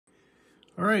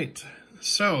All right,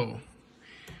 so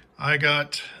I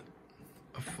got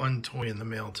a fun toy in the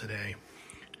mail today,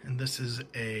 and this is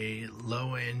a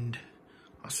low-end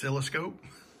oscilloscope.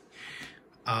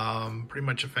 Pretty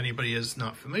much if anybody is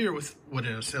not familiar with what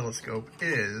an oscilloscope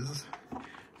is,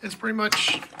 it's pretty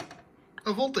much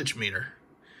a voltage meter.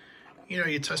 You know,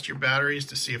 you test your batteries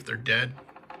to see if they're dead.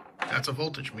 That's a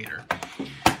voltage meter.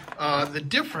 The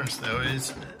difference though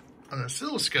is an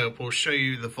oscilloscope will show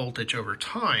you the voltage over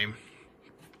time.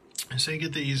 And so you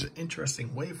get these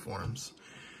interesting waveforms.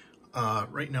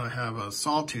 Right now I have a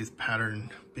sawtooth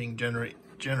pattern being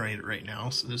generated right now.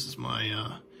 So this is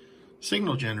my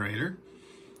signal generator.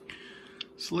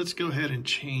 So let's go ahead and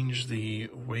change the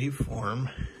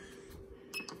waveform.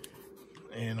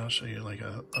 And I'll show you like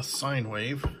a sine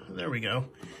wave. There we go.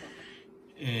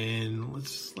 And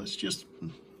let's just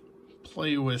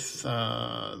play with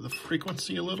the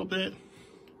frequency a little bit.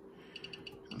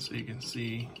 And so you can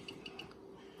see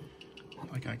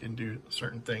like I can do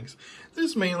certain things. This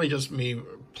is mainly just me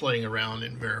playing around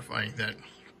and verifying that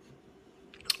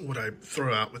what I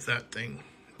throw out with that thing,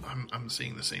 I'm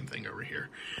seeing the same thing over here.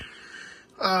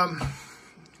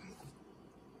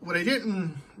 What I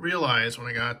didn't realize when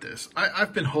I got this,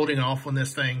 I've been holding off on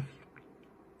this thing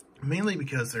mainly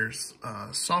because there's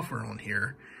software on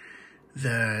here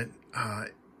that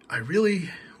I really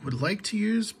would like to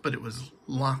use, but it was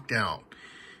locked out.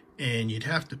 And you'd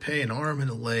have to pay an arm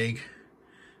and a leg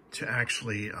to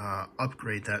actually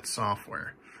upgrade that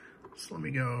software. So let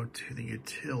me go to the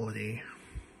utility.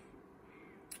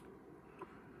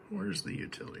 Where's the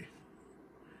utility?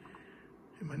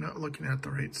 Am I not looking at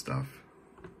the right stuff?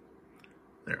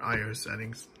 Their I/O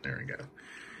settings. There we go.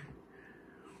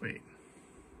 Wait.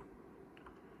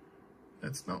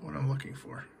 That's not what I'm looking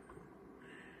for.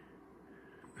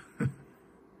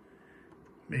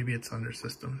 Maybe it's under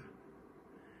system.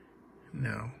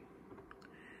 No.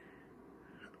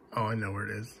 Oh, I know where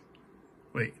it is.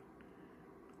 Wait.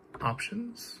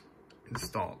 Options?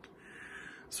 Installed.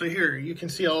 So here, you can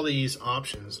see all these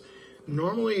options.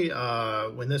 Normally,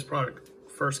 when this product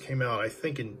first came out, I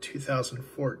think in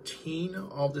 2014,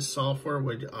 all this software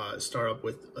would start up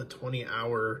with a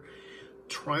 20-hour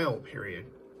trial period.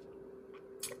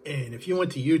 And if you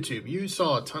went to YouTube, you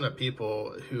saw a ton of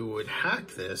people who would hack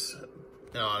this.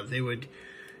 They would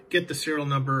get the serial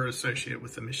number associated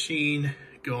with the machine,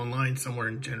 go online somewhere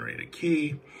and generate a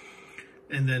key,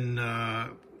 and then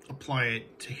apply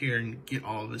it to here and get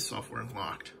all of this software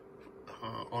unlocked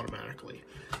automatically,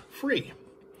 free.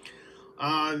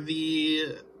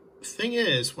 The thing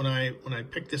is, when I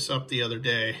picked this up the other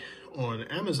day on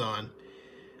Amazon,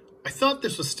 I thought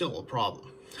this was still a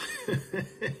problem.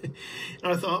 And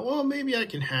I thought, well, maybe I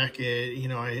can hack it. You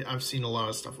know, I've seen a lot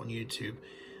of stuff on YouTube.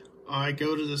 I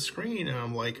go to the screen and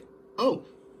I'm like, oh,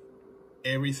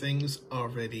 everything's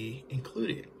already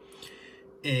included.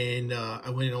 And I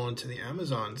went on to the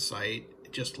Amazon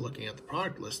site just looking at the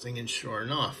product listing, and sure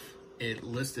enough, it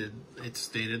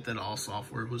stated that all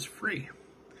software was free.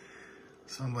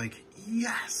 So I'm like,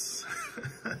 yes.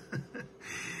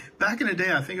 Back in the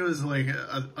day, I think it was like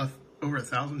over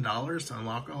 $1,000 to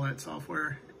unlock all that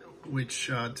software, which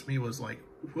to me was like,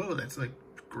 whoa, that's like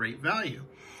great value.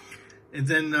 And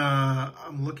then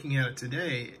I'm looking at it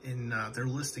today, and they're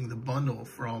listing the bundle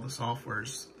for all the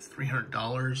softwares,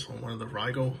 $300 on one of the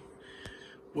Rigol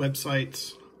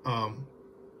websites.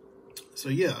 So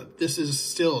yeah, this is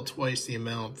still twice the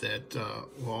amount that,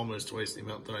 well, almost twice the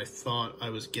amount that I thought I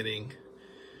was getting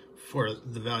for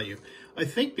the value. I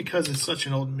think because it's such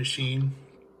an old machine,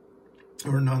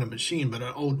 or not a machine, but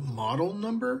an old model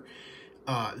number,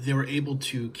 they were able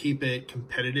to keep it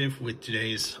competitive with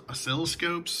today's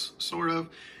oscilloscopes, sort of,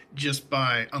 just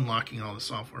by unlocking all the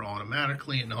software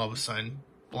automatically, and all of a sudden,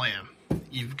 blam,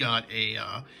 you've got a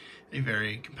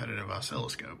very competitive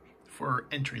oscilloscope for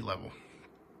entry level.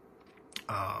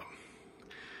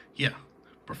 Yeah,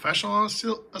 professional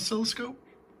oscilloscope,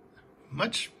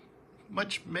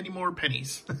 many more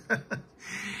pennies.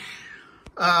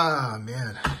 Ah,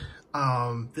 man.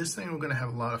 This thing I'm going to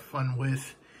have a lot of fun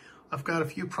with. I've got a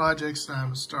few projects that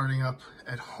I'm starting up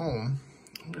at home.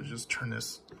 I'm going to just turn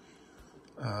this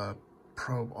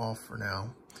probe off for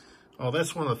now. Oh,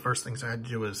 that's one of the first things I had to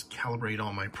do is calibrate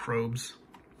all my probes.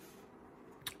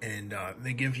 And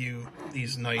they give you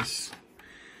these nice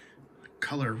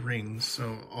color rings.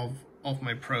 So all of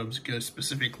my probes go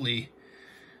specifically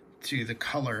to the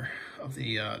color of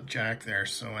the jack there,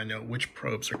 so I know which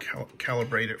probes are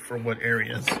calibrated for what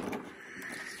areas.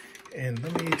 And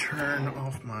let me turn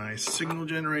off my signal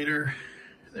generator.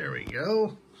 There we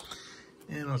go.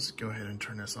 And let's go ahead and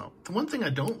turn this off. The one thing I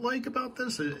don't like about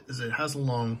this is it has a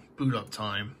long boot up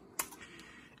time.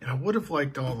 And I would have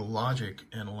liked all the logic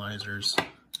analyzers,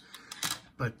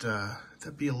 but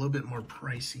that'd be a little bit more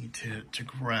pricey to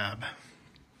grab.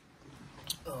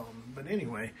 But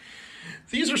anyway,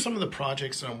 these are some of the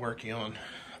projects that I'm working on.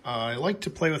 I like to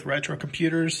play with retro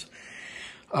computers.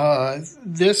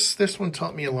 This one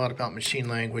taught me a lot about machine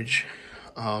language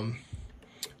on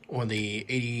the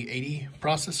 8080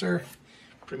 processor,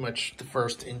 pretty much the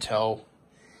first Intel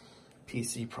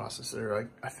PC processor.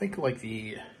 I think like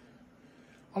the,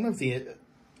 I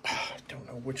don't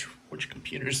know which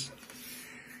computers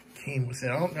came with it.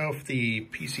 I don't know if the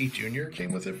PC Junior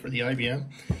came with it for the IBM,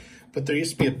 but there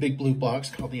used to be a big blue box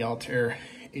called the Altair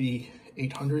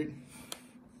 8800.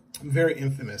 Very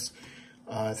infamous.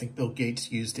 I think Bill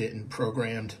Gates used it and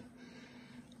programmed,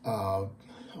 I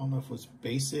don't know if it was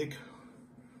BASIC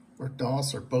or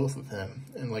DOS or both of them.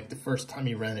 And like the first time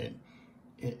he ran it,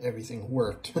 everything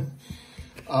worked.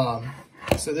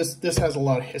 So this has a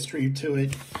lot of history to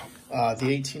it. The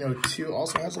 1802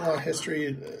 also has a lot of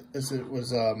history, as it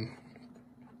was, the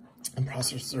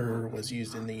processor was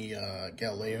used in the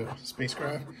Galileo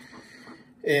spacecraft.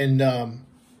 And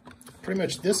pretty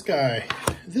much this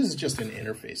is just an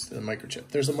interface to the microchip.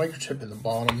 There's a microchip in the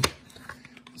bottom.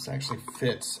 This actually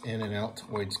fits in and out to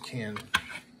Void's can.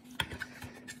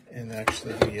 And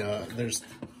actually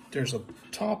there's a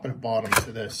top and a bottom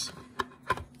to this.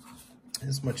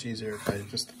 It's much easier if I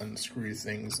just unscrew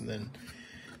things and then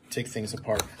take things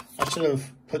apart. I should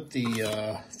have put the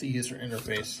user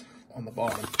interface on the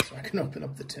bottom so I can open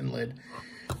up the tin lid.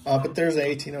 But there's an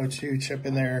 1802 chip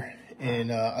in there,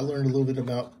 and I learned a little bit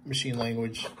about machine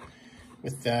language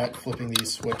with that, flipping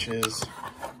these switches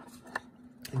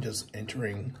and just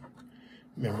entering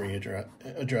memory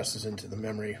addresses into the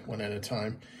memory one at a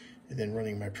time, and then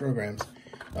running my programs.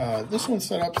 This one's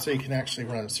set up so you can actually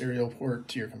run a serial port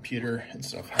to your computer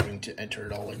instead of having to enter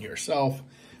it all in yourself.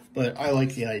 But I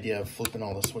like the idea of flipping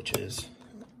all the switches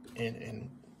and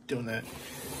doing that.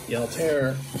 The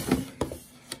Altair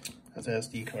has an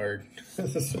SD card,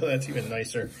 so that's even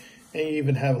nicer. And you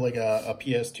even have like a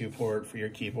PS2 port for your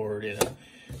keyboard and a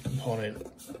component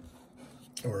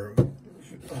or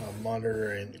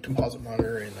monitor and composite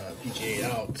monitor and VGA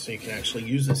out, so you can actually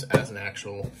use this as an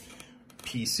actual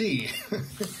PC.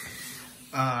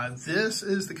 This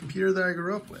is the computer that I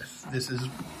grew up with. This is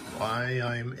why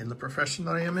I'm in the profession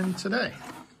that I am in today.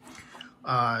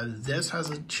 This has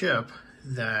a chip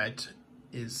that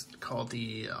is called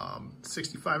the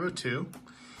 6502,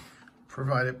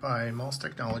 provided by Moss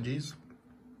Technologies.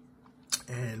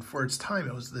 And for its time,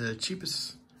 it was the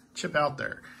cheapest chip out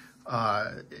there.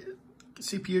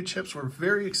 CPU chips were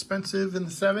very expensive in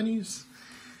the 70s.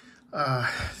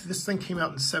 This thing came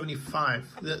out in 75,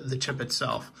 the chip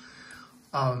itself.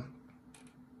 And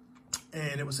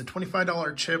it was a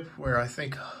 $25 chip, where I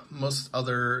think most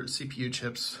other CPU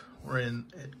chips were in,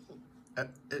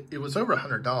 it was over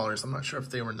 $100. I'm not sure if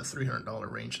they were in the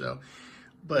 $300 range though.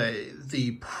 But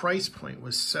the price point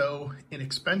was so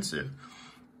inexpensive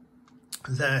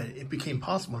that it became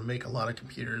possible to make a lot of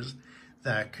computers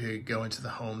that could go into the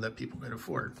home that people could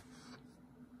afford.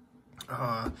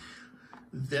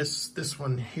 This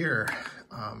one here,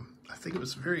 I think it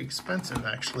was very expensive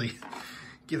actually,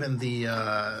 given the,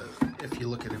 if you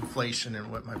look at inflation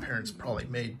and what my parents probably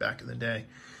made back in the day.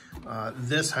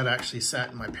 This had actually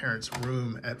sat in my parents'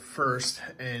 room at first,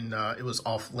 and it was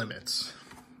off limits.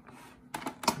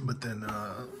 But then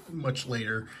much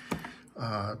later,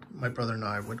 my brother and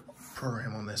I would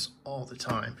program on this all the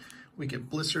time. We get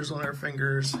blisters on our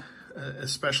fingers,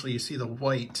 especially you see the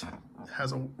white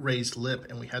has a raised lip,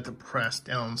 and we had to press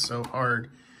down so hard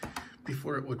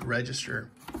before it would register.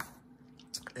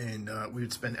 And we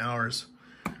would spend hours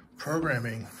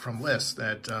programming from lists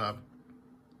that,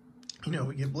 you know,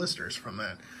 we get blisters from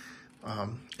that.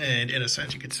 And in a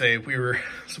sense, you could say we were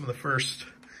some of the first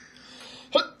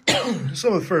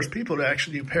people to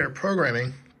actually do paired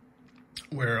programming,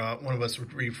 where one of us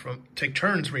would take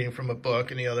turns reading from a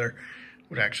book, and the other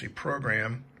would actually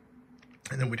program,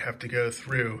 and then we'd have to go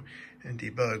through and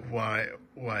debug why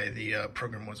the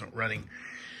program wasn't running.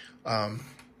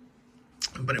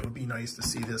 But it would be nice to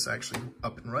see this actually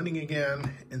up and running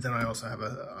again. And then I also have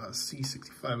a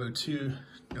C6502,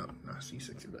 no, not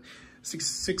C60, but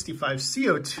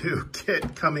 65CO2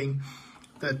 kit coming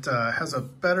that has a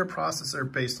better processor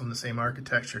based on the same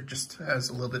architecture, just has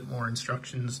a little bit more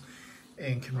instructions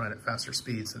and can run at faster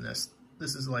speeds than this.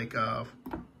 This is like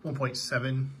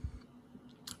 1.7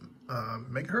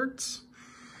 megahertz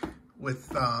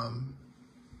with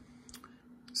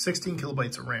 16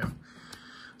 kilobytes of RAM.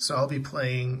 So I'll be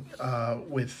playing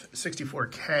with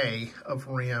 64K of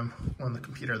RAM on the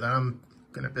computer that I'm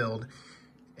going to build,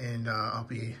 and I'll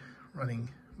be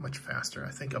running much faster.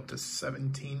 I think up to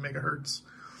 17 megahertz.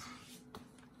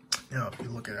 Now, if you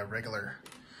look at a regular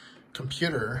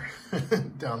computer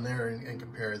down there and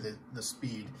compare the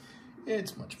speed,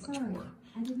 it's much more.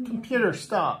 Computer,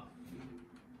 stop.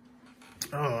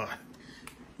 Oh,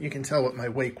 you can tell what my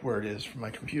wake word is for my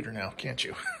computer now, can't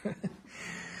you?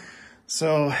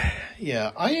 So,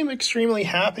 yeah, I am extremely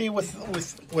happy with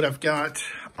what I've got.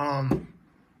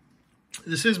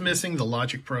 This is missing the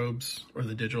logic probes or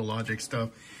the digital logic stuff.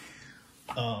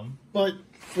 But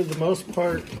for the most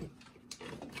part,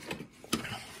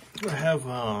 I have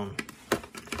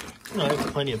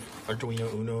plenty of Arduino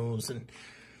Unos and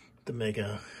the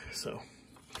Mega, so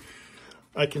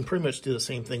I can pretty much do the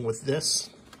same thing with this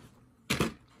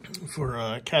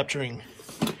for capturing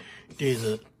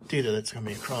data that's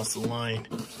coming across the line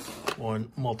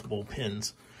on multiple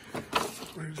pins.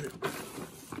 Where is it?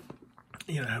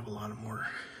 Yeah, I have a lot of more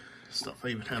stuff. I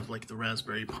even have like the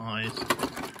Raspberry Pis. I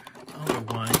don't know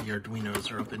why the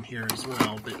Arduinos are up in here as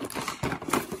well, but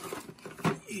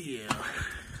yeah.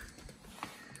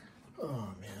 Oh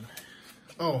man.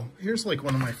 Oh, here's like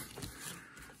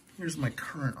here's my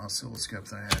current oscilloscope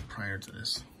that I had prior to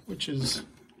this, which is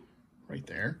right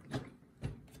there.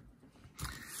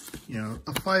 You know,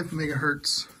 a 5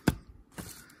 megahertz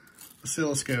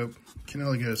oscilloscope can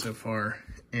only go so far,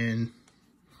 and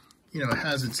you know, it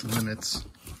has its limits.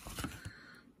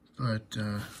 But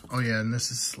oh yeah, and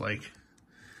this is like,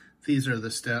 these are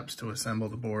the steps to assemble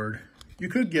the board. You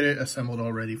could get it assembled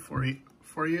already for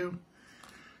you,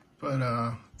 but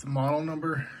the model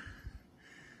number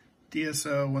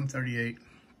DS1054z.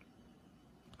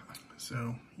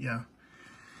 So yeah,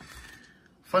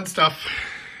 fun stuff.